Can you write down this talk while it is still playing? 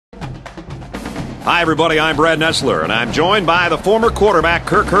Hi, everybody. I'm Brad Nessler, and I'm joined by the former quarterback,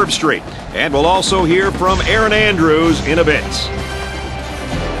 Kirk Herbstreit. And we'll also hear from Aaron Andrews in a bit.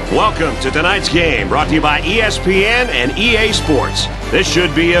 Welcome to tonight's game, brought to you by ESPN and EA Sports. This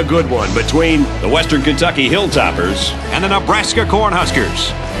should be a good one between the Western Kentucky Hilltoppers and the Nebraska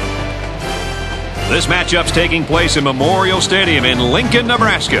Cornhuskers. This matchup's taking place in Memorial Stadium in Lincoln,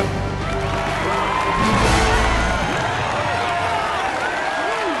 Nebraska.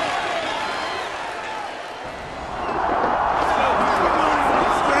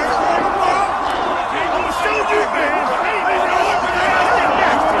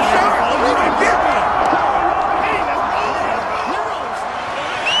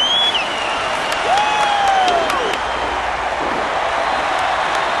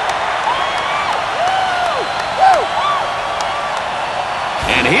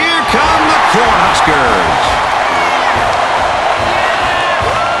 And here come the Cornhuskers.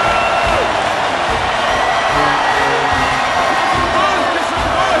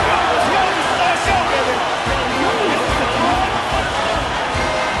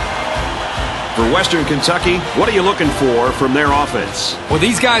 For Western Kentucky, what are you looking for from their offense? Well,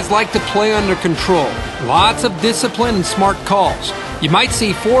 these guys like to play under control. Lots of discipline and smart calls. You might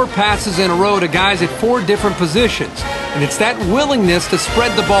see 4 passes in a row to guys at 4 different positions. And it's that willingness to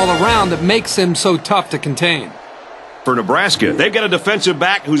spread the ball around that makes them so tough to contain. For Nebraska, they've got a defensive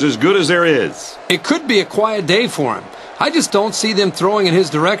back who's as good as there is. It could be a quiet day for him. I just don't see them throwing in his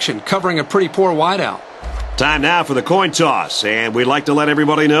direction, covering a pretty poor wideout. Time now for the coin toss, and we'd like to let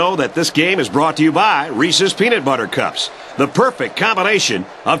everybody know that this game is brought to you by Reese's Peanut Butter Cups, the perfect combination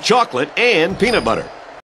of chocolate and peanut butter.